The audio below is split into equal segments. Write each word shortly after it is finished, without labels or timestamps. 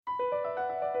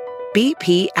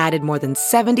BP added more than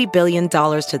 $70 billion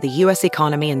to the U.S.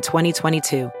 economy in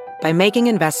 2022 by making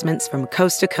investments from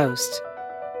coast to coast.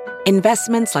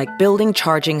 Investments like building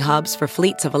charging hubs for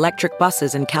fleets of electric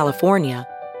buses in California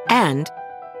and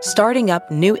starting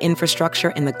up new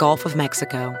infrastructure in the Gulf of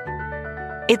Mexico.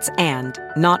 It's and,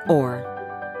 not or.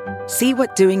 See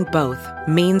what doing both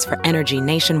means for energy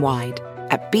nationwide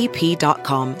at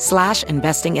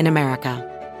bp.com/investing in America.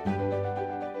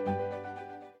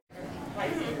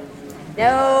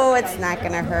 No, it's not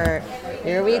going to hurt.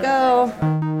 Here we go.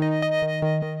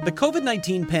 The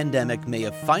COVID-19 pandemic may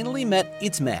have finally met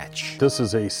its match. This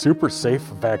is a super safe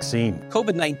vaccine.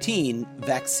 COVID-19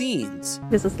 vaccines.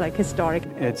 This is like historic.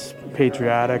 It's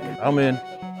patriotic. I'm in.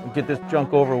 Get this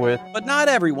junk over with. But not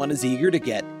everyone is eager to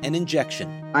get an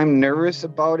injection. I'm nervous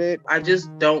about it. I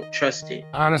just don't trust it.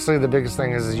 Honestly, the biggest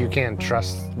thing is you can't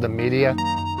trust the media.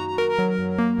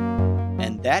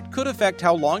 And that could affect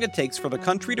how long it takes for the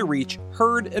country to reach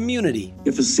herd immunity.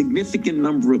 If a significant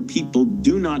number of people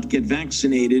do not get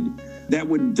vaccinated, that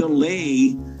would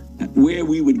delay where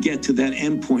we would get to that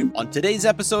endpoint. On today's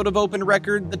episode of Open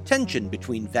Record, the tension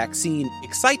between vaccine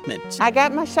excitement. I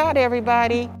got my shot,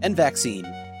 everybody. And vaccine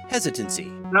hesitancy.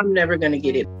 I'm never going to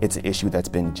get it. It's an issue that's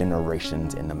been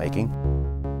generations in the making.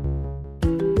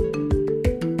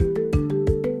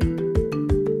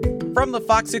 From the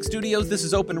Fox 6 studios, this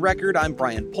is Open Record. I'm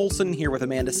Brian Polson, here with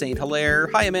Amanda St. Hilaire.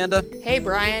 Hi, Amanda. Hey,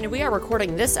 Brian. We are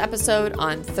recording this episode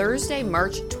on Thursday,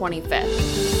 March 25th.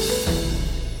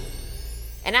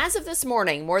 And as of this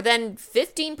morning, more than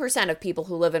 15% of people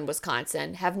who live in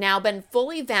Wisconsin have now been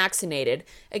fully vaccinated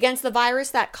against the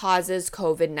virus that causes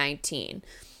COVID-19.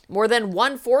 More than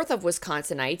 1/4 of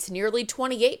Wisconsinites, nearly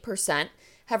 28%,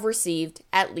 have received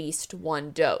at least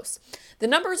one dose. The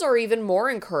numbers are even more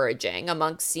encouraging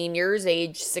amongst seniors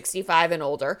aged 65 and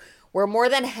older, where more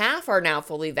than half are now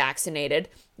fully vaccinated.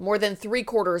 More than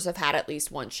 3/4 have had at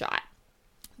least one shot.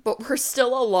 But we're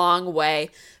still a long way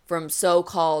from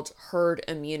so-called herd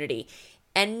immunity.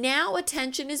 And now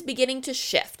attention is beginning to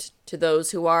shift to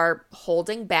those who are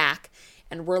holding back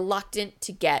and reluctant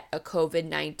to get a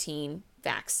COVID-19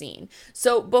 vaccine.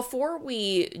 So before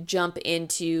we jump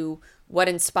into what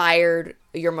inspired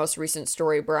your most recent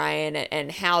story, Brian,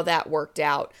 and how that worked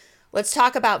out, let's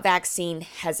talk about vaccine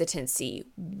hesitancy.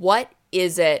 What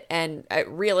is it? And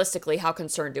realistically, how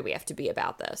concerned do we have to be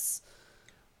about this?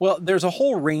 Well, there's a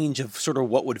whole range of sort of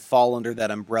what would fall under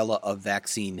that umbrella of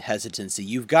vaccine hesitancy.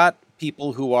 You've got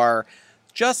people who are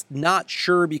just not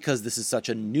sure because this is such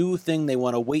a new thing. They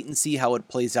want to wait and see how it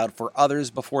plays out for others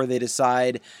before they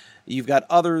decide. You've got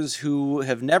others who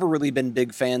have never really been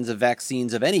big fans of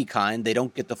vaccines of any kind. They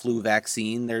don't get the flu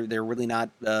vaccine. They're really not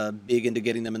big into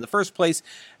getting them in the first place.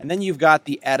 And then you've got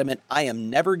the adamant, I am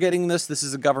never getting this. This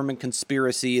is a government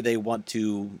conspiracy. They want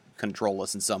to control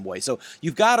us in some way. So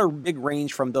you've got a big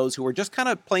range from those who are just kind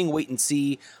of playing wait and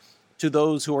see to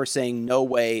those who are saying no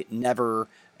way, never,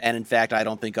 and in fact, I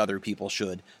don't think other people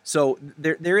should. So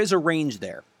there is a range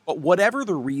there. But whatever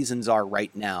the reasons are right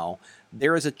now,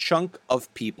 there is a chunk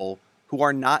of people who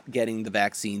are not getting the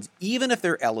vaccines, even if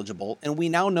they're eligible. And we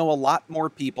now know a lot more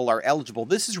people are eligible.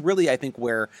 This is really, I think,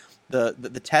 where the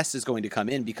test is going to come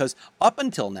in, because up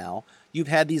until now, you've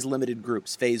had these limited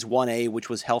groups. Phase 1A, which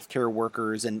was healthcare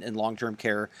workers and long-term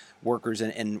care workers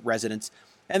and residents.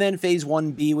 And then Phase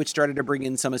 1B, which started to bring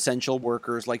in some essential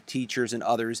workers like teachers and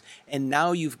others. And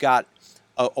now you've got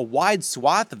a wide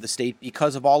swath of the state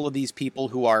because of all of these people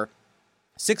who are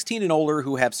 16 and older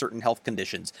who have certain health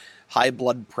conditions, high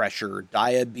blood pressure,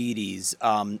 diabetes,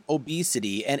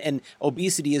 obesity, and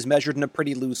obesity is measured in a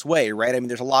pretty loose way, right? I mean,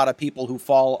 there's a lot of people who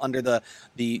fall under the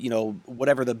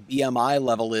whatever the BMI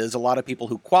level is, a lot of people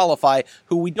who qualify,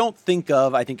 who we don't think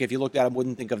of, I think if you looked at them,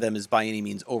 wouldn't think of them as by any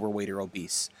means overweight or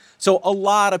obese. So a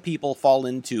lot of people fall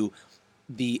into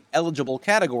the eligible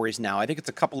categories now. I think it's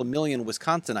a couple of million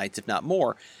Wisconsinites, if not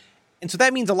more. And so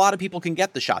that means a lot of people can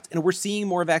get the shots. And we're seeing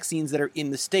more vaccines that are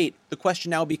in the state. The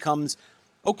question now becomes,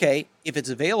 okay, if it's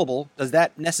available, does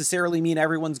that necessarily mean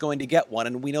everyone's going to get one?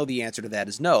 And we know the answer to that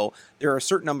is no. There are a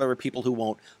certain number of people who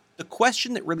won't. The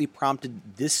question that really prompted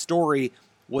this story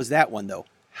was that one, though.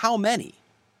 How many?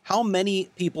 How many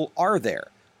people are there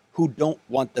who don't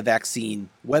want the vaccine,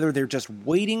 whether they're just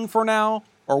waiting for now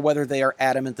or whether they are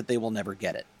adamant that they will never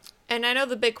get it? And I know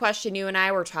the big question you and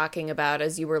I were talking about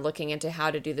as you were looking into how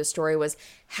to do the story was,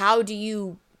 how do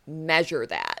you measure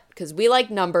that? Because we like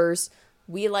numbers,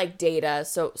 we like data.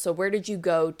 So where did you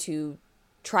go to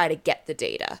try to get the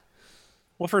data?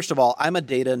 Well, first of all, I'm a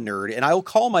data nerd, and I will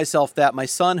call myself that. My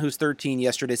son, who's 13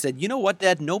 yesterday, said, you know what,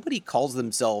 Dad? Nobody calls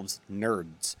themselves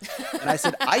nerds. And I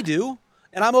said, I do,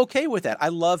 and I'm okay with that. I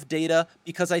love data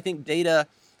because I think data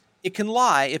it can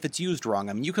lie if it's used wrong.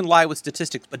 I mean, you can lie with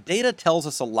statistics, but data tells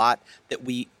us a lot that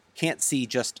we can't see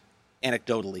just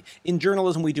anecdotally. In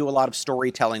journalism, we do a lot of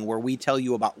storytelling where we tell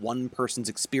you about one person's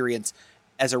experience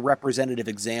as a representative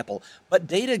example, but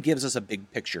data gives us a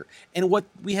big picture. And what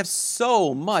we have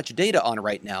so much data on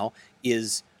right now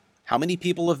is how many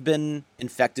people have been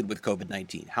infected with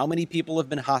COVID-19, how many people have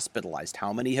been hospitalized,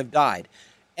 how many have died.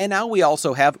 And now we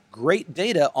also have great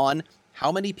data on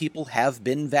how many people have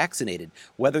been vaccinated,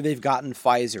 whether they've gotten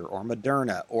Pfizer or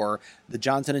Moderna or the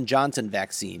Johnson & Johnson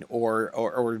vaccine,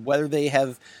 or whether they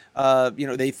have,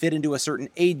 they fit into a certain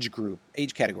age group,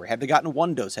 age category. Have they gotten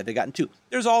one dose? Have they gotten two?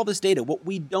 There's all this data. What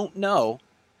we don't know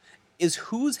is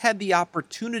who's had the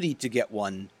opportunity to get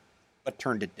one but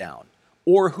turned it down,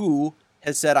 or who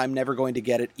has said, I'm never going to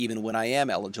get it even when I am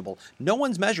eligible. No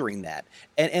one's measuring that.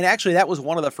 And actually, that was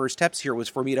one of the first steps here, was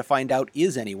for me to find out,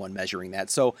 is anyone measuring that?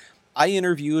 So I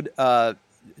interviewed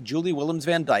Julie Willems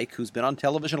Van Dyke, who's been on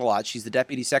television a lot. She's the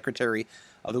Deputy Secretary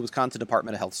of the Wisconsin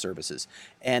Department of Health Services.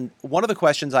 And one of the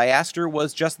questions I asked her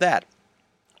was just that.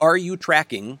 Are you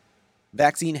tracking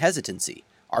vaccine hesitancy?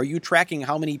 Are you tracking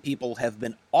how many people have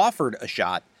been offered a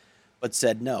shot but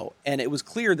said no? And it was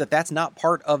clear that that's not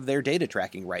part of their data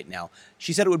tracking right now.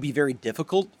 She said it would be very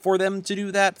difficult for them to do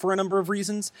that for a number of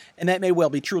reasons, and that may well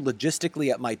be true.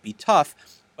 Logistically, it might be tough,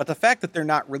 but the fact that they're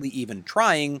not really even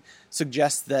trying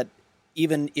suggests that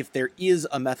even if there is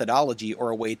a methodology or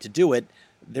a way to do it,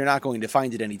 they're not going to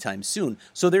find it anytime soon.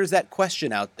 So there's that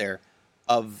question out there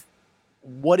of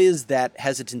what is that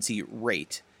hesitancy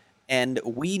rate? And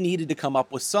we needed to come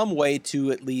up with some way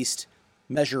to at least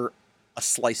measure a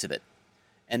slice of it.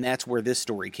 And that's where this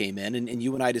story came in. And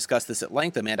you and I discussed this at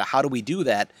length, Amanda. How do we do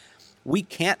that? We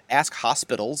can't ask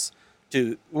hospitals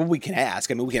to, well, we can ask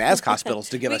hospitals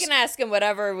to give us. We can ask them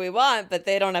whatever we want, but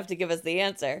they don't have to give us the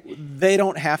answer. They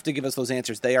don't have to give us those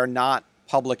answers. They are not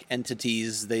public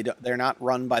entities. They're not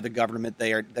run by the government.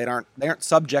 They aren't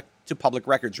subject to public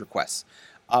records requests.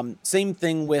 Same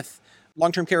thing with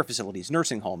long-term care facilities,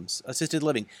 nursing homes, assisted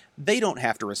living. They don't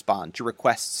have to respond to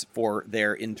requests for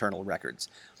their internal records.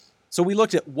 So we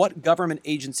looked at what government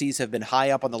agencies have been high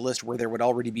up on the list where there would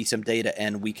already be some data,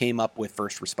 and we came up with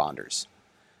first responders,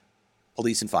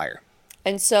 police and fire.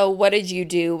 And so what did you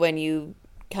do when you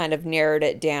kind of narrowed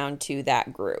it down to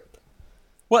that group?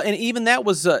 Well, and even that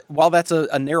was, while that's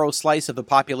a narrow slice of the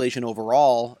population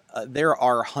overall, there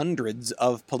are hundreds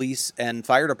of police and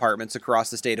fire departments across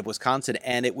the state of Wisconsin,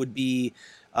 and it would be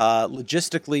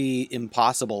logistically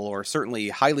impossible, or certainly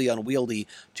highly unwieldy,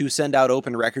 to send out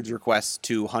open records requests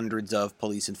to hundreds of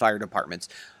police and fire departments.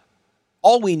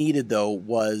 All we needed, though,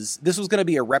 was, this was going to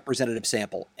be a representative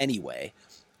sample anyway.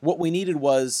 What we needed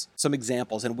was some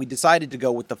examples, and we decided to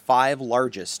go with the 5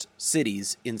 largest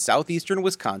cities in southeastern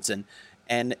Wisconsin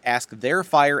and ask their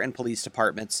fire and police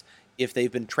departments if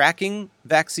they've been tracking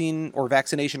vaccine or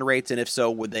vaccination rates, and if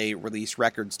so, would they release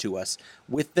records to us,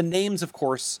 with the names, of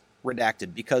course,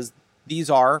 redacted, because these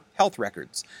are health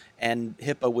records, and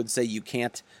HIPAA would say you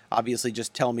can't obviously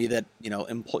just tell me that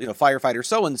firefighter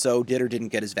so and so did or didn't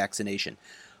get his vaccination.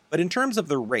 But in terms of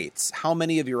the rates, how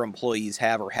many of your employees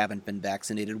have or haven't been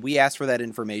vaccinated, we asked for that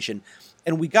information,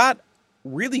 and we got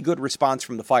really good response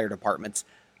from the fire departments.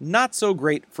 Not so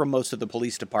great from most of the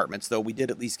police departments, though we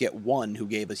did at least get one who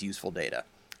gave us useful data.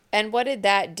 And what did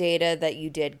that data that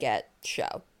you did get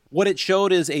show? What it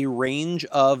showed is a range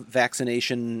of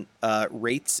vaccination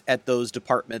rates at those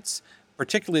departments,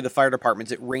 particularly the fire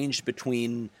departments. It ranged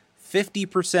between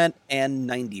 50% and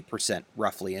 90%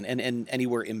 roughly, and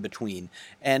anywhere in between.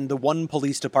 And the one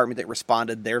police department that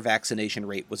responded, their vaccination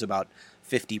rate was about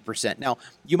 50%. Now,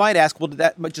 you might ask, well,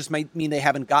 that just might mean they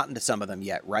haven't gotten to some of them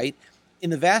yet, right? In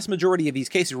the vast majority of these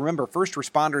cases, remember, first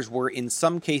responders were in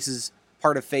some cases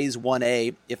part of Phase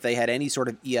 1A. If they had any sort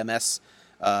of EMS,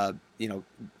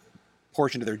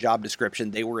 portion of their job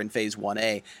description, they were in Phase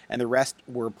 1A, and the rest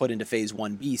were put into Phase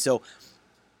 1B. So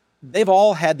they've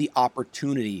all had the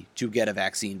opportunity to get a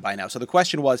vaccine by now. So the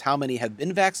question was, how many have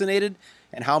been vaccinated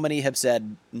and how many have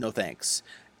said no thanks?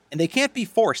 And they can't be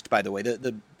forced, by the way.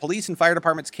 The police and fire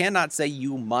departments cannot say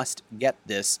you must get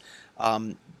this,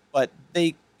 but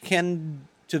they can,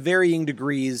 to varying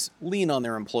degrees, lean on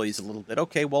their employees a little bit.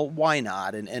 Okay, well, why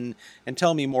not? And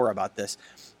tell me more about this.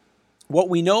 What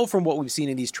we know from what we've seen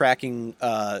in these tracking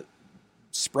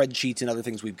spreadsheets and other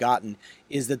things we've gotten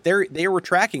is that they were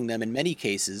tracking them in many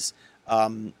cases.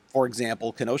 For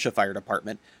example, Kenosha Fire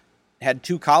Department had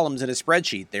 2 columns in a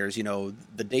spreadsheet. There's,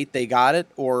 the date they got it,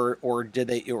 or did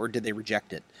they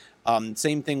reject it.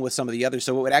 Same thing with some of the others.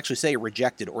 So it would actually say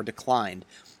rejected or declined.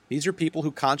 These are people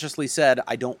who consciously said,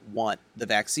 I don't want the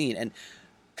vaccine. And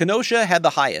Kenosha had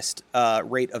the highest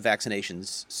rate of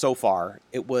vaccinations so far.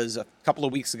 It was a couple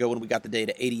of weeks ago when we got the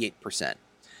data, 88%.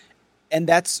 And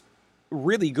that's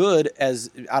really good as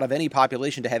out of any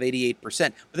population to have 88%.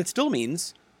 But that still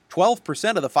means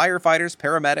 12% of the firefighters,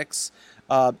 paramedics,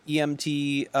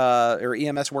 EMT or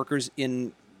EMS workers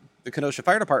in the Kenosha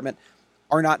Fire Department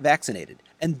are not vaccinated.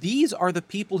 And these are the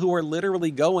people who are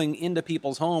literally going into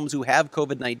people's homes who have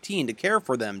COVID-19 to care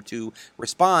for them, to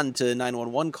respond to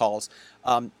 911 calls.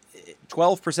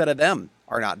 12% of them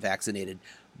are not vaccinated.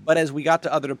 But as we got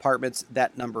to other departments,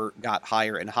 that number got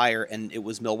higher and higher. And it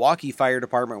was Milwaukee Fire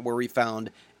Department where we found,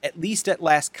 at least at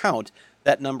last count,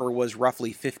 that number was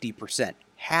roughly 50%.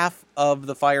 Half of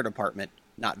the fire department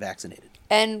not vaccinated.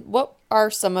 And what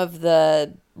are some of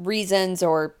the reasons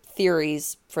or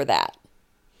theories for that?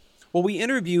 Well, we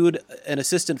interviewed an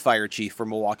assistant fire chief for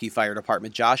Milwaukee Fire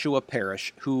Department, Joshua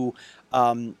Parrish, who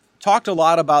talked a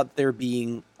lot about there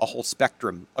being a whole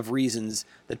spectrum of reasons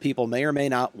that people may or may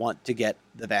not want to get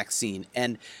the vaccine.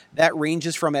 And that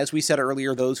ranges from, as we said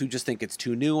earlier, those who just think it's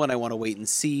too new and I want to wait and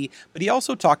see. But he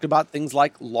also talked about things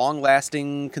like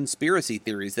long-lasting conspiracy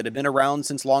theories that have been around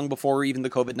since long before even the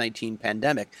COVID-19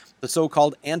 pandemic, the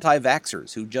so-called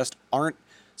anti-vaxxers who just aren't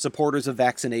supporters of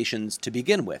vaccinations to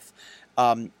begin with.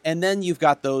 And then you've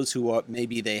got those who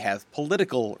maybe they have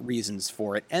political reasons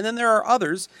for it. And then there are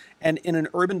others, and in an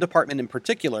urban department in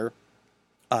particular,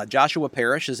 Joshua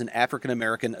Parrish is an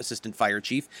African-American assistant fire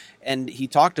chief, and he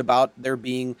talked about there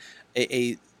being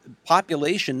a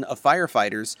population of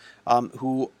firefighters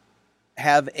who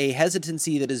have a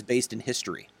hesitancy that is based in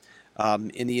history.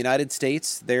 In the United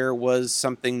States, there was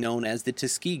something known as the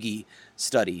Tuskegee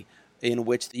study, in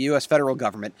which the U.S. federal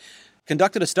government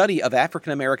conducted a study of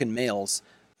African-American males.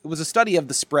 It was a study of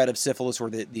the spread of syphilis or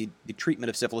the treatment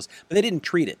of syphilis, but they didn't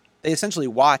treat it. They essentially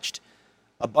watched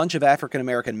a bunch of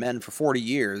African-American men for 40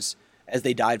 years as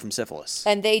they died from syphilis.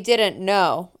 And they didn't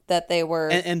know that they were...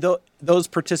 And those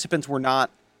participants were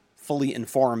not fully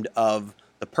informed of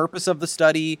the purpose of the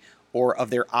study or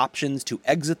of their options to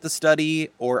exit the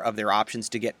study or of their options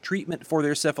to get treatment for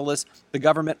their syphilis. The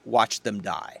government watched them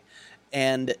die.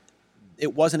 And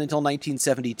it wasn't until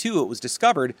 1972 it was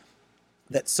discovered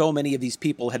that so many of these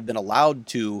people had been allowed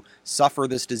to suffer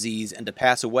this disease and to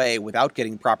pass away without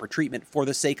getting proper treatment for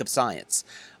the sake of science.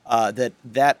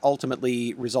 That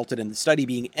ultimately resulted in the study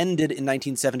being ended in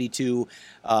 1972,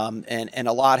 and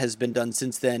a lot has been done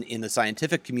since then in the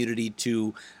scientific community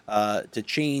to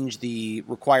change the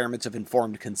requirements of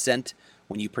informed consent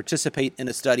when you participate in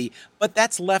a study. But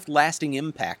that's left lasting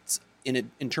impacts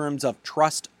in terms of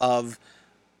trust of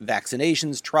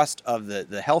vaccinations, trust of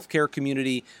the healthcare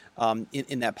community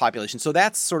in that population. So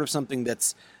that's sort of something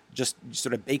that's just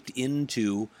sort of baked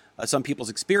into some people's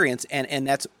experience, and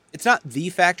it's not the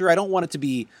factor. I don't want it to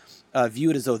be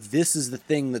viewed as though this is the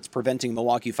thing that's preventing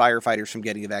Milwaukee firefighters from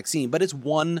getting a vaccine, but it's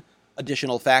one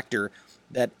additional factor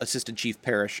that Assistant Chief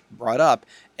Parrish brought up,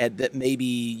 and that maybe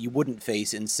you wouldn't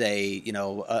face in, say,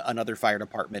 another fire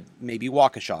department, maybe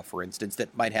Waukesha, for instance,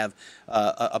 that might have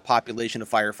a population of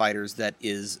firefighters that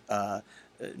is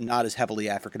not as heavily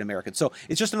African American. So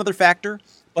it's just another factor,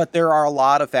 but there are a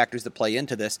lot of factors that play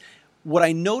into this. What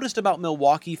I noticed about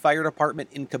Milwaukee Fire Department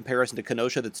in comparison to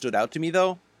Kenosha that stood out to me,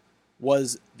 though,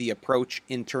 was the approach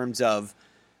in terms of,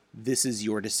 this is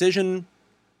your decision.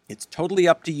 It's totally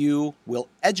up to you. We'll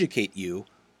educate you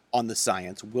on the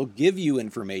science. We'll give you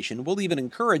information. We'll even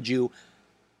encourage you,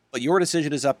 but your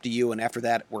decision is up to you, and after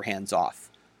that, we're hands off.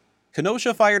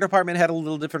 Kenosha Fire Department had a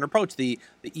little different approach. The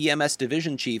EMS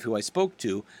division chief who I spoke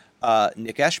to,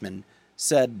 Nick Eschman,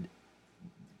 said,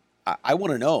 I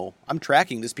want to know. I'm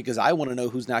tracking this because I want to know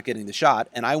who's not getting the shot,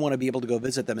 and I want to be able to go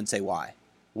visit them and say why.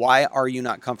 Why are you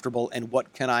not comfortable, and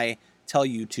what can I tell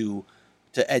you to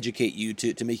educate you,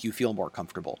 to make you feel more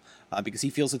comfortable? Because he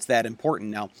feels it's that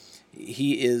important. Now,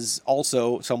 he is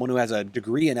also someone who has a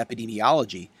degree in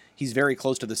epidemiology. He's very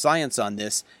close to the science on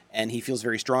this, and he feels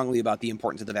very strongly about the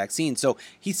importance of the vaccine. So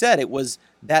he said it was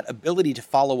that ability to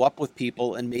follow up with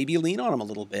people and maybe lean on them a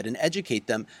little bit and educate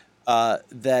them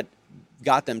that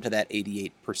got them to that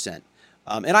 88%.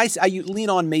 And I lean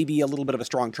on maybe a little bit of a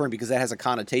strong term because that has a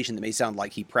connotation that may sound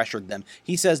like he pressured them.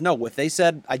 He says, no, if they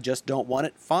said, I just don't want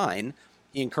it, fine.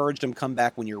 He encouraged them, come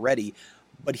back when you're ready.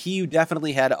 But he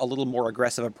definitely had a little more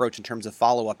aggressive approach in terms of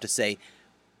follow-up to say,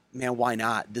 man, why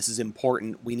not? This is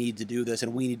important. We need to do this,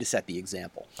 and we need to set the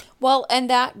example. Well, and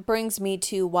that brings me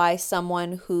to why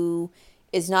someone who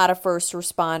is not a first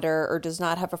responder or does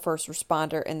not have a first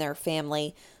responder in their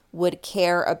family would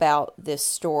care about this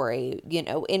story.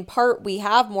 In part, we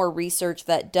have more research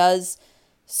that does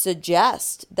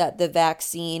suggest that the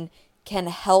vaccine can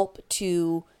help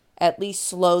to at least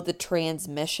slow the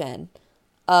transmission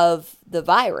of the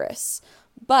virus.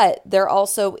 But there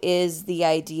also is the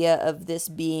idea of this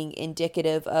being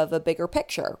indicative of a bigger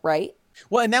picture, right?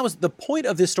 Well, and that was the point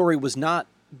of this story, was not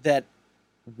that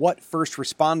what first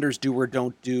responders do or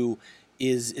don't do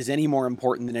is any more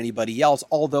important than anybody else,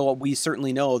 although we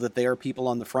certainly know that they are people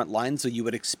on the front line, so you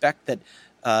would expect that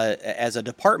as a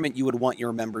department, you would want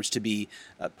your members to be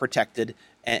protected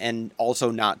and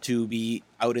also not to be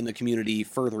out in the community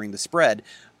furthering the spread.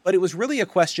 But it was really a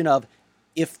question of,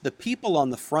 if the people on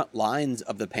the front lines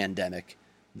of the pandemic,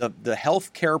 the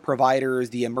health care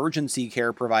providers, the emergency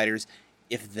care providers,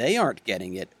 if they aren't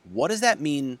getting it, what does that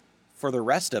mean for the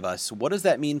rest of us? What does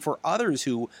that mean for others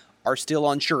who are still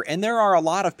unsure? And there are a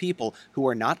lot of people who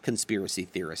are not conspiracy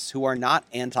theorists, who are not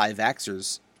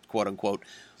anti-vaxxers, quote unquote,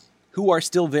 who are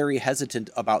still very hesitant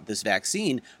about this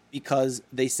vaccine because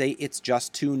they say it's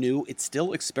just too new. It's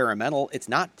still experimental. It's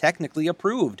not technically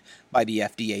approved by the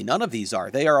FDA. None of these are.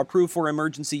 They are approved for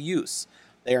emergency use.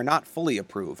 They are not fully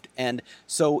approved. And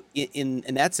so in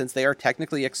that sense, they are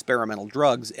technically experimental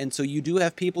drugs. And so you do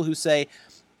have people who say,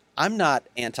 I'm not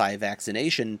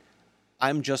anti-vaccination.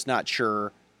 I'm just not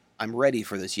sure I'm ready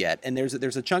for this yet. And there's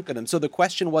a chunk of them. So the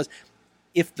question was,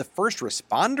 if the first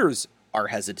responders are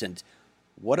hesitant,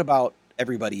 what about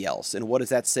everybody else? And what does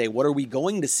that say? What are we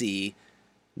going to see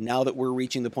now that we're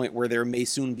reaching the point where there may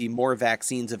soon be more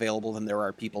vaccines available than there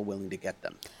are people willing to get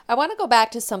them? I want to go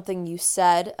back to something you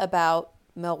said about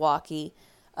Milwaukee,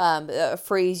 a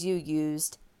phrase you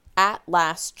used, at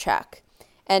last check.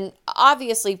 And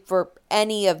obviously for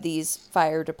any of these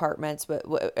fire departments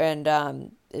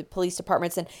and police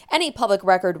departments and any public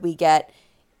record we get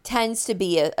tends to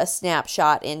be a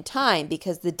snapshot in time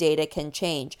because the data can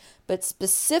change. But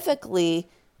specifically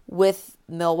with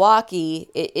Milwaukee,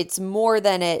 it's more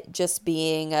than it just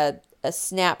being a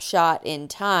snapshot in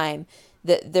time.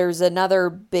 That there's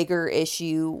another bigger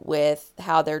issue with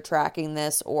how they're tracking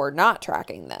this or not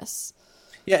tracking this.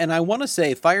 Yeah, and I want to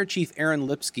say Fire Chief Aaron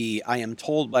Lipsky, I am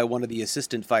told by one of the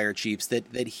assistant fire chiefs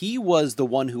that he was the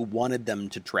one who wanted them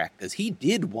to track this. He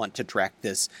did want to track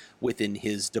this within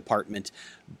his department,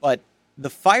 but the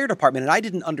fire department, and I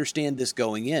didn't understand this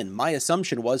going in, my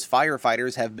assumption was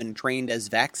firefighters have been trained as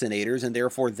vaccinators and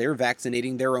therefore they're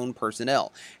vaccinating their own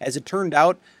personnel. As it turned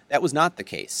out, that was not the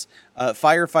case.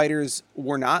 Firefighters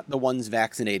were not the ones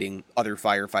vaccinating other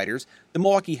firefighters. The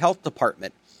Milwaukee Health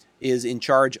Department is in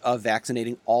charge of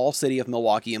vaccinating all City of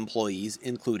Milwaukee employees,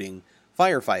 including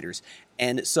firefighters.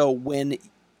 And so when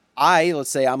let's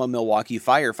say I'm a Milwaukee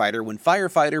firefighter, when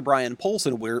firefighter Brian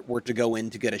Polson were to go in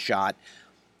to get a shot,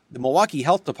 the Milwaukee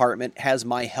Health Department has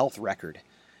my health record.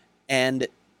 And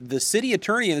the city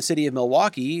attorney in the city of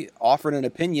Milwaukee offered an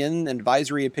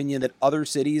advisory opinion that other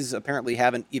cities apparently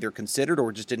haven't either considered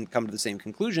or just didn't come to the same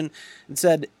conclusion, and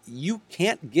said, you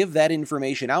can't give that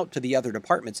information out to the other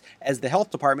departments. As the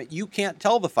health department, you can't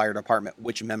tell the fire department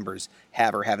which members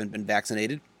have or haven't been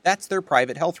vaccinated. That's their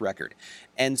private health record.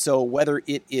 And so whether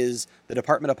it is the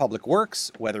Department of Public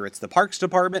Works, whether it's the Parks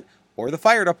Department or the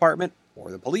fire department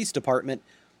or the police department,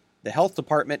 the health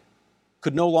department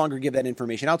could no longer give that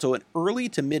information out. So in early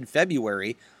to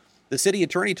mid-February, the city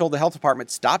attorney told the health department,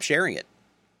 stop sharing it.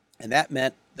 And that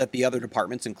meant that the other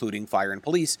departments, including fire and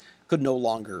police, could no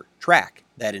longer track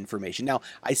that information. Now,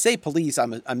 I say police,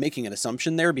 I'm making an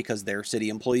assumption there because they're city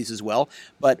employees as well,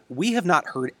 but we have not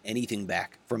heard anything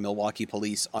back from Milwaukee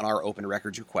Police on our open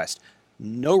records request.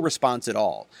 No response at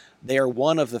all. They are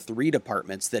one of the 3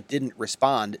 departments that didn't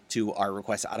respond to our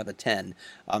request out of the 10.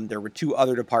 There were 2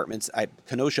 other departments,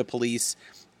 Kenosha Police,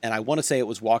 and I want to say it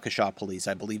was Waukesha Police.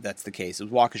 I believe that's the case. It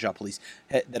was Waukesha Police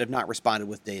that have not responded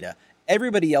with data.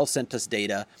 Everybody else sent us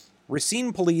data.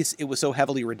 Racine Police, it was so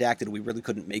heavily redacted, we really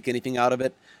couldn't make anything out of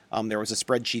it. There was a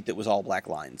spreadsheet that was all black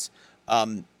lines.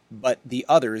 But the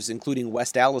others, including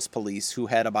West Allis Police, who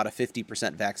had about a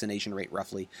 50% vaccination rate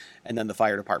roughly, and then the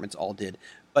fire departments all did.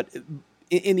 But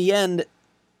in the end,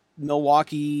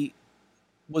 Milwaukee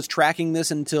was tracking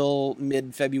this until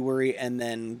mid-February and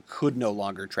then could no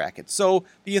longer track it. So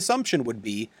the assumption would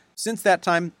be, since that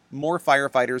time, more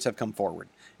firefighters have come forward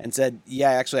and said,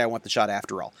 yeah, actually, I want the shot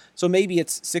after all. So maybe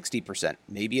it's 60%,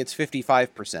 maybe it's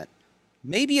 55%,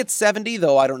 maybe it's 70%,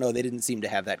 though I don't know. They didn't seem to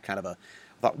have that kind of a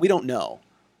thought. We don't know.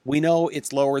 We know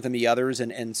it's lower than the others,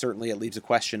 and certainly it leaves a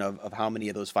question of how many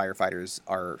of those firefighters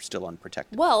are still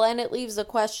unprotected. Well, and it leaves a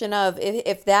question of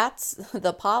if that's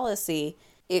the policy,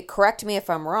 correct me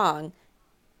if I'm wrong,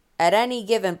 at any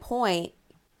given point,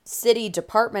 city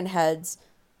department heads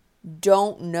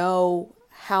don't know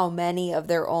how many of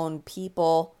their own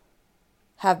people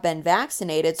have been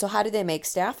vaccinated, so how do they make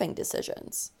staffing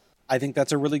decisions? I think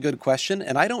that's a really good question,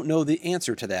 and I don't know the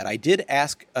answer to that. I did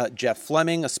ask Jeff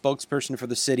Fleming, a spokesperson for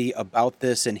the city, about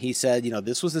this, and he said,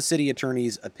 this was the city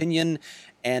attorney's opinion.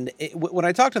 And when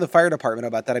I talked to the fire department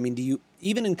about that, I mean,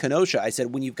 even in Kenosha, I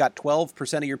said, when you've got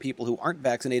 12% of your people who aren't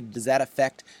vaccinated, does that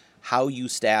affect how you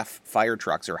staff fire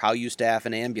trucks or how you staff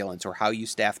an ambulance or how you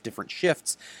staff different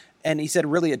shifts? And he said,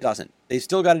 really, it doesn't. They've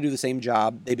still got to do the same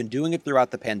job. They've been doing it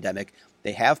throughout the pandemic.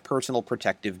 They have personal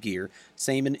protective gear.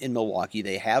 Same in Milwaukee.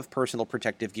 They have personal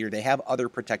protective gear. They have other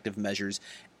protective measures,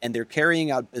 and they're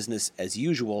carrying out business as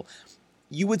usual.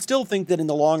 You would still think that in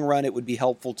the long run, it would be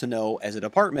helpful to know as a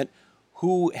department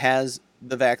who has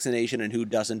the vaccination and who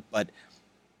doesn't. But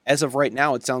as of right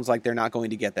now, it sounds like they're not going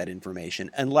to get that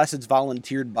information. Unless it's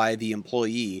volunteered by the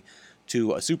employee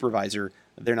to a supervisor,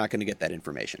 they're not going to get that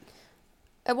information.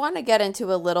 I want to get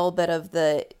into a little bit of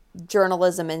the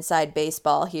journalism inside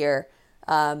baseball here.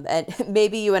 And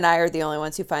maybe you and I are the only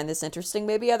ones who find this interesting.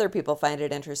 Maybe other people find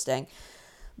it interesting.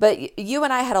 But you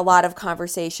and I had a lot of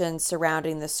conversations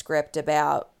surrounding the script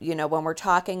about, when we're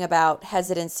talking about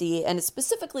hesitancy, and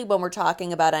specifically when we're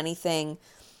talking about anything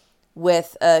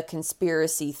with a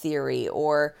conspiracy theory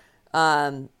or,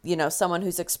 someone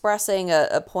who's expressing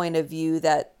a point of view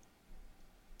that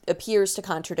appears to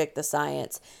contradict the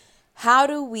science. How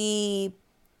do we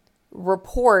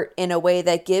report in a way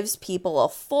that gives people a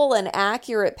full and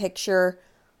accurate picture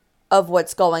of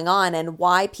what's going on and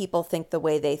why people think the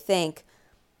way they think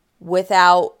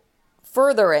without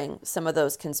furthering some of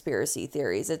those conspiracy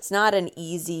theories? It's not an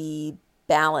easy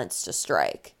balance to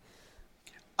strike.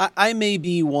 I may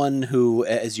be one who,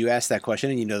 as you asked that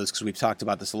question, and you know this because we've talked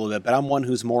about this a little bit, but I'm one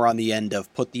who's more on the end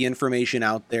of put the information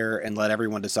out there and let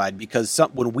everyone decide, because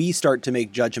when we start to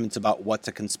make judgments about what's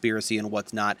a conspiracy and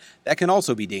what's not, that can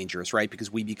also be dangerous, right?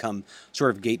 Because we become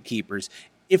sort of gatekeepers.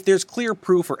 If there's clear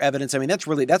proof or evidence, I mean, that's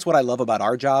what I love about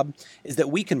our job, is that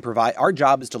we can provide, our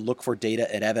job is to look for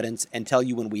data and evidence and tell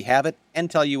you when we have it and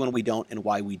tell you when we don't and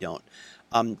why we don't.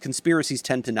 Conspiracies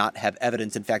tend to not have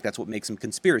evidence. In fact, that's what makes them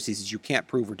conspiracies, is you can't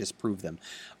prove or disprove them.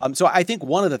 So I think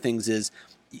one of the things is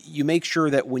you make sure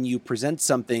that when you present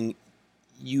something,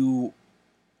 you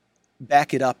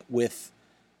back it up with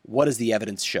what does the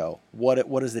evidence show? What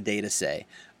does the data say?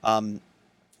 And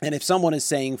if someone is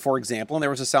saying, for example, and there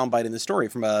was a soundbite in the story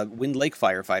from a Wind Lake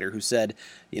firefighter who said,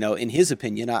 in his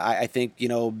opinion, I think,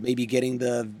 maybe getting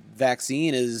the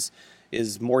vaccine is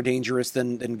more dangerous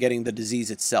than getting the disease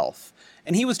itself.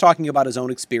 And he was talking about his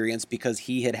own experience because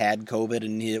he had COVID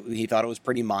and he thought it was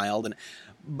pretty mild.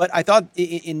 But I thought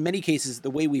in many cases,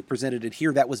 the way we presented it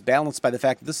here, that was balanced by the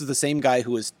fact that this is the same guy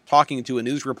who is talking to a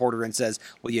news reporter and says,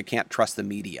 well, you can't trust the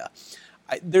media.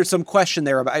 There's some question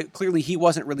there. Clearly, he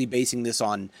wasn't really basing this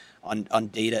on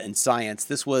data and science.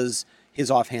 This was his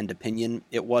offhand opinion.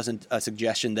 It wasn't a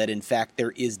suggestion that, in fact,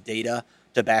 there is data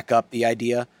to back up the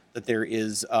idea that there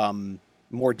is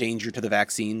more danger to the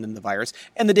vaccine than the virus.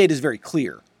 And the data is very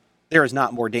clear. There is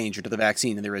not more danger to the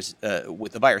vaccine than there is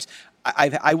with the virus.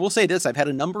 I will say this. I've had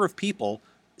a number of people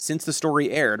since the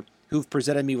story aired who've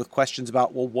presented me with questions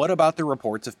about, well, what about the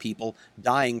reports of people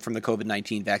dying from the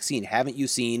COVID-19 vaccine? Haven't you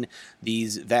seen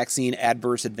these vaccine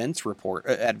adverse events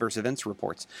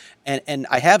reports? And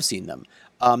I have seen them.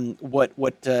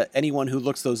 What anyone who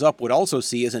looks those up would also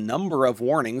see is a number of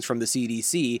warnings from the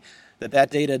CDC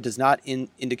that data does not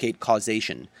indicate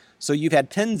causation. So you've had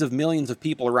tens of millions of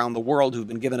people around the world who've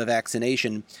been given a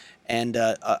vaccination, and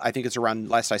I think it's around,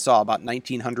 last I saw, about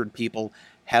 1,900 people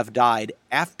have died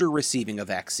after receiving a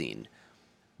vaccine.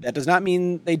 That does not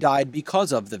mean they died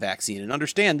because of the vaccine. And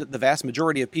understand that the vast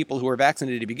majority of people who were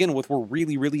vaccinated to begin with were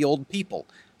really, really old people.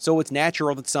 So it's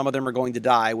natural that some of them are going to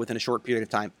die within a short period of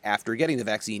time after getting the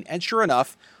vaccine. And sure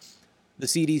enough, the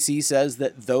CDC says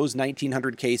that those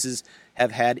 1,900 cases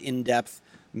have had in-depth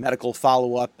medical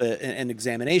follow-up and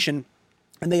examination,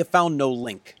 and they have found no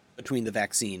link between the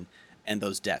vaccine and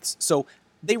those deaths. So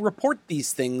they report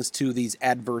these things to these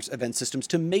adverse event systems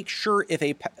to make sure if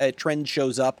a trend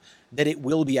shows up that it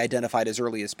will be identified as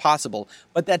early as possible.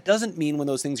 But that doesn't mean when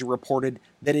those things are reported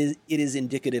that it is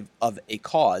indicative of a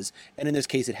cause. And in this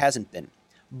case, it hasn't been.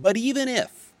 But even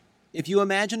if you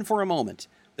imagine for a moment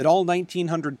that all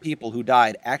 1,900 people who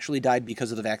died actually died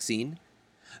because of the vaccine,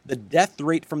 the death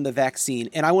rate from the vaccine,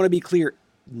 and I want to be clear,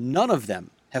 none of them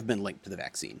have been linked to the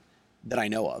vaccine that I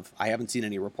know of. I haven't seen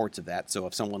any reports of that, so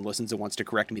if someone listens and wants to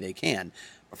correct me, they can.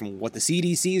 But from what the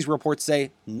CDC's reports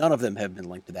say, none of them have been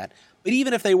linked to that. But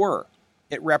even if they were,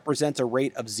 it represents a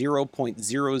rate of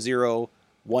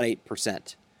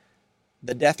 0.0018%.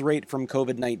 The death rate from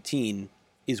COVID-19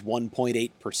 is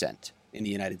 1.8% in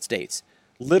the United States.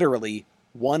 Literally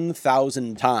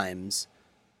 1,000 times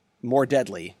more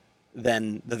deadly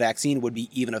than the vaccine would be,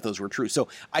 even if those were true. So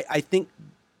I think,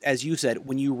 as you said,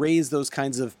 when you raise those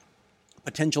kinds of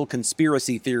potential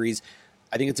conspiracy theories,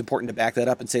 I think it's important to back that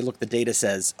up and say, look, the data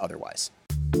says otherwise.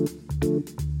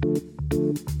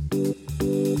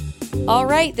 All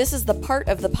right, this is the part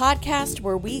of the podcast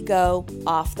where we go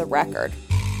off the record.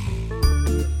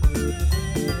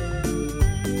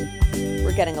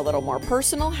 We're getting a little more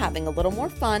personal, having a little more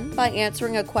fun by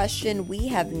answering a question we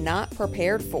have not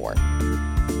prepared for.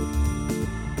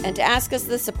 And to ask us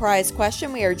the surprise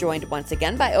question, we are joined once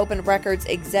again by Open Records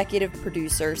executive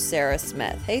producer Sarah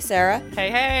Smith. Hey, Sarah.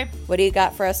 Hey. What do you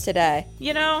got for us today?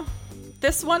 You know,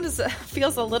 this one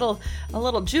feels a little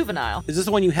juvenile. Is this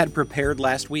the one you had prepared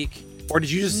last week? Or did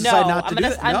you just decide not to do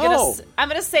it? No. I'm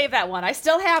going to save that one. I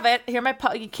still have it. Here,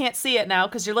 you can't see it now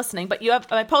because you're listening, but you have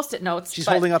my Post-it notes. She's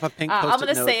holding up a pink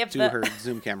Post-it note to her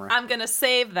Zoom camera. I'm going to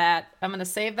save that. I'm going to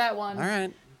save that one. All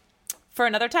right. For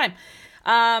another time.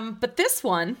 But this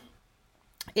one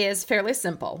is fairly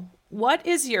simple. What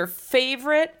is your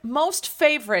most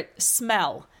favorite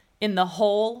smell in the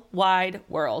whole wide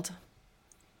world?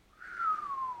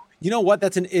 You know what? I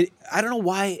don't know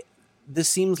why this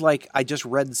seems like I just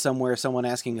read somewhere someone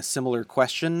asking a similar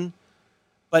question,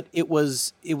 but it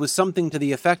was something to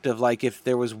the effect of, like, if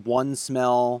there was one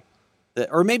smell that,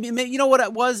 or maybe you know what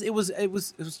it was? It was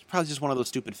probably just one of those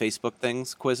stupid Facebook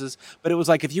quizzes, but it was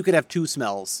like, if you could have two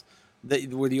smells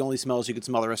that were the only smells you could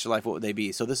smell the rest of your life, what would they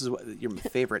be? So this is your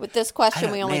favorite. With this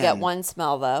question, we only get one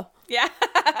smell, though. Yeah.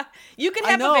 You can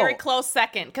have a very close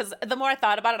second, because the more I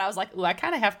thought about it, I was like, ooh, I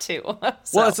kind of have two.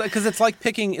 Well, it's because it's like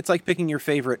picking your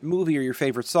favorite movie or your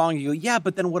favorite song. You go, yeah,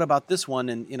 but then what about this one?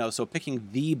 And so picking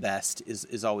the best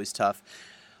is always tough.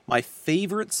 My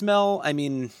favorite smell, I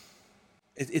mean,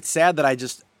 it's sad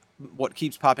that what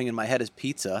keeps popping in my head is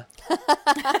pizza.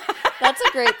 That's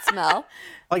a great smell.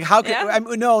 Like, how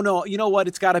could no? You know what?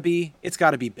 It's got to be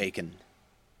bacon.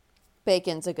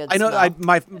 Bacon's a good smell. I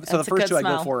know. So the first two I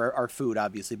go for are food,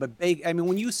 obviously, but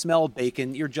when you smell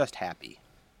bacon, you're just happy,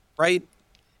 right?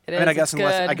 It is. I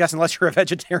guess unless you're a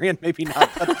vegetarian, maybe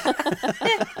not.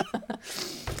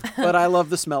 But I love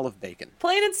the smell of bacon.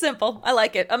 Plain and simple. I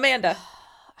like it. Amanda.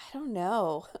 I don't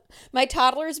know. My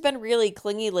toddler's been really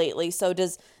clingy lately. So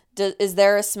is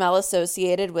there a smell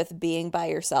associated with being by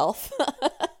yourself?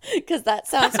 Because that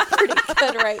sounds pretty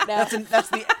good right now.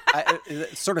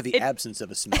 That's sort of the absence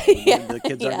of a smell. The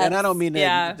kids are, and I don't mean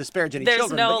to disparage any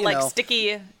children. There's no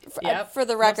sticky. For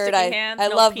the record, I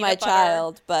love my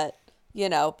child, but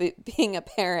being a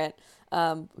parent,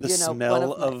 the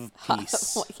smell of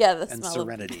peace, and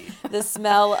serenity. The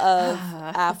smell of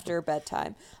after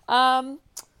bedtime. I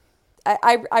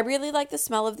really like the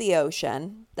smell of the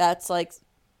ocean. That's like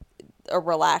a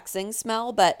relaxing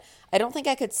smell, but I don't think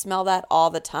I could smell that all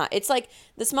the time. It's like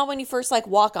the smell when you first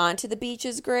walk onto the beach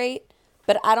is great,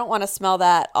 but I don't want to smell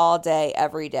that all day,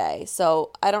 every day.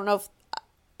 So I don't know if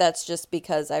that's just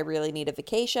because I really need a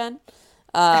vacation.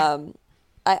 I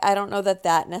don't know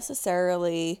that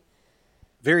necessarily.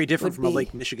 Very different from a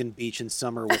Lake Michigan beach in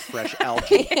summer with fresh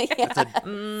algae. That's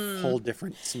a whole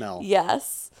different smell.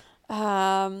 Yes.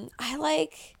 I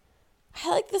like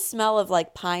the smell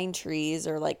of pine trees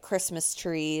or Christmas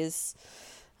trees.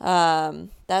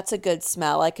 That's a good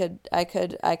smell. I could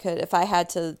if I had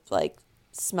to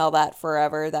smell that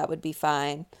forever, that would be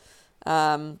fine.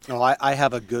 I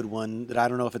have a good one that I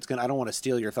don't know if it's I don't want to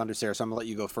steal your thunder, Sarah, so I'm gonna let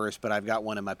you go first, but I've got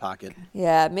one in my pocket.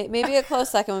 Yeah, maybe a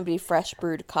close second would be fresh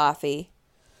brewed coffee.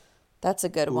 That's a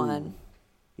good one.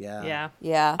 Yeah.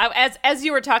 As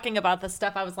you were talking about this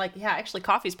stuff, I was like, yeah, actually,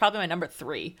 coffee's probably my number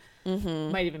 3.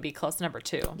 Mm-hmm. Might even be close to number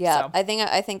 2. Yeah, so. I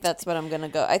think that's what I'm gonna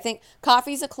go. I think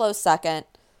coffee's a close second,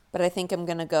 but I think I'm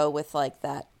gonna go with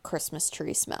that Christmas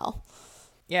tree smell.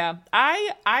 Yeah,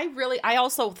 I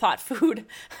also thought food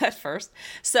at first,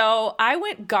 so I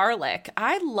went garlic.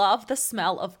 I love the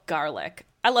smell of garlic.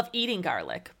 I love eating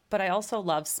garlic, but I also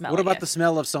love smelling it. What about the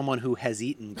smell of someone who has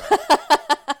eaten garlic?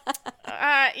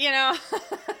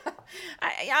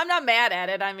 I'm not mad at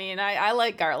it. I mean, I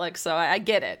like garlic, so I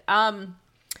get it.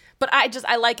 But I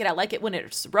like it. I like it when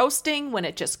it's roasting, when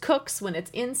it just cooks, when it's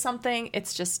in something.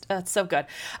 It's just, it's so good.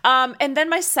 And then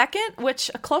my second,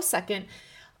 a close second,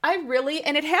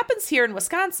 and it happens here in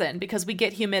Wisconsin because we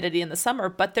get humidity in the summer,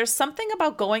 but there's something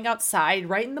about going outside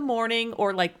right in the morning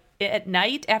or at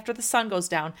night after the sun goes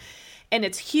down. And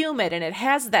it's humid and it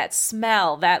has that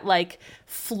smell, that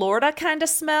Florida kind of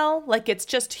smell. It's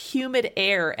just humid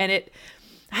air. And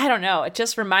I don't know, it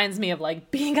just reminds me of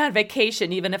being on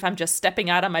vacation, even if I'm just stepping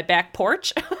out on my back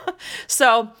porch.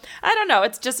 So I don't know.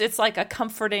 It's like a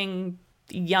comforting,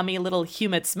 yummy little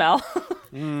humid smell.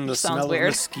 The smell weird.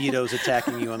 Of mosquitoes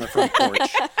attacking you on the front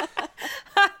porch.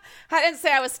 I didn't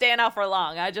say I was staying out for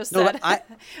long. I just No, said but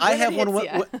I have one.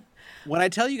 When I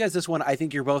tell you guys this one, I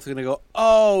think you're both going to go,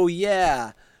 "Oh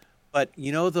yeah," but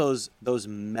you know those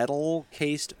metal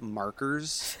cased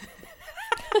markers,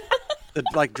 the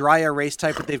like dry erase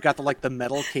type, but they've got the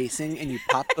metal casing, and you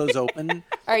pop those open.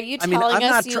 Are you telling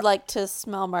us you like to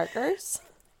smell markers?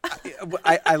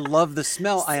 I love the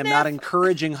smell. I am not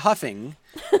encouraging huffing,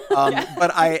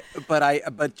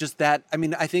 but just that. I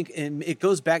mean, I think it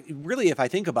goes back. Really, if I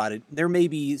think about it, there may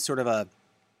be sort of a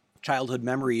childhood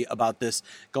memory about this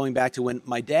going back to when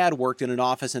my dad worked in an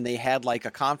office and they had like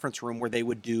a conference room where they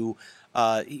would do.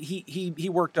 He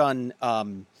worked on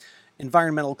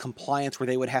environmental compliance where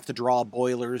they would have to draw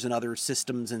boilers and other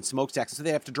systems and smokestacks. So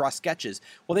they have to draw sketches.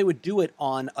 Well, they would do it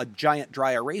on a giant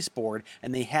dry erase board,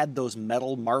 and they had those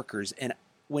metal markers. And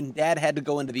when Dad had to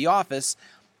go into the office,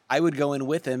 I would go in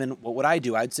with him, and what would I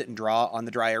do? I'd sit and draw on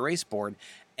the dry erase board.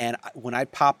 And when I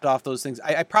popped off those things,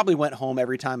 I probably went home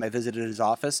every time I visited his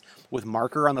office with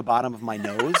marker on the bottom of my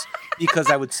nose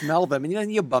because I would smell them.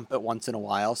 And you bump it once in a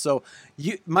while. So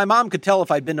my mom could tell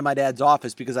if I'd been to my dad's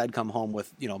office because I'd come home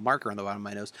with, marker on the bottom of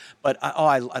my nose. But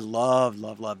I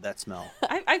love that smell.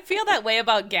 I feel that way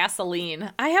about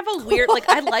gasoline. I have a weird,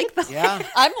 I like the... Yeah.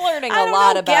 I'm learning a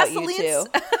lot about you two.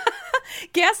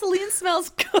 Gasoline smells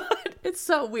good. It's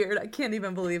so weird. I can't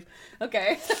even believe.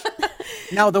 Okay.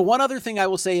 Now, the one other thing I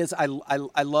will say is I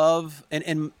love,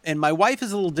 and my wife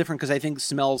is a little different because I think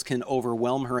smells can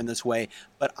overwhelm her in this way,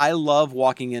 but I love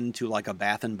walking into like a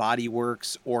Bath and Body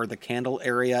Works or the candle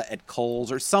area at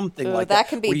Kohl's or something like that. That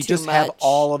can be where you too just much. have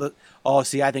all of the, I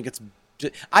think it's,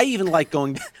 I even like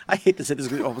going, I hate to say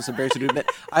this, it's almost embarrassing to admit,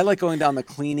 I like going down the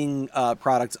cleaning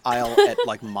products aisle at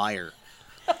like Meijer.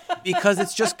 Because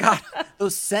it's just got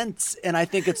those scents, and I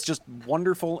think it's just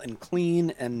wonderful and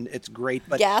clean, and it's great.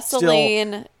 But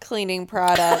gasoline, cleaning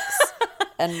products,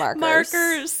 and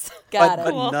markers. Got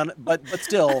it. But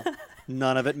still,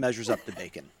 none of it measures up to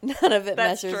bacon. None of it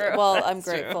measures. True. Well, That's I'm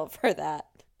grateful for that.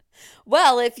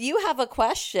 Well, if you have a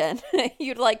question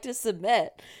you'd like to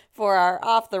submit for our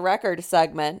off the record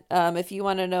segment, if you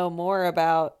want to know more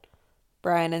about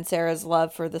Brian and Sarah's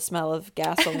love for the smell of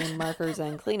gasoline markers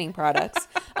and cleaning products.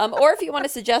 Or if you want to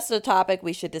suggest a topic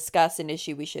we should discuss, an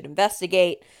issue we should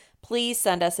investigate, please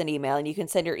send us an email. And you can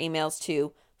send your emails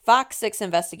to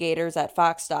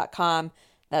fox6investigators@fox.com.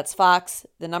 That's Fox,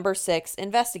 the number 6,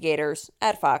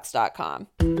 investigators@fox.com.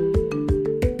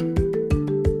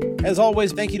 As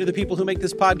always, thank you to the people who make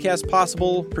this podcast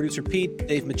possible. Producer Pete,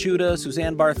 Dave Machuda,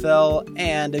 Suzanne Barthel,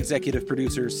 and executive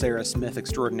producer Sarah Smith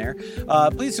extraordinaire.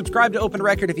 Please subscribe to Open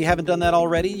Record if you haven't done that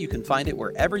already. You can find it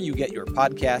wherever you get your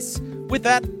podcasts. With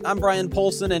that, I'm Brian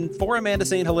Polson, and for Amanda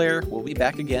St. Hilaire, we'll be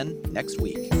back again next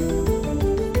week.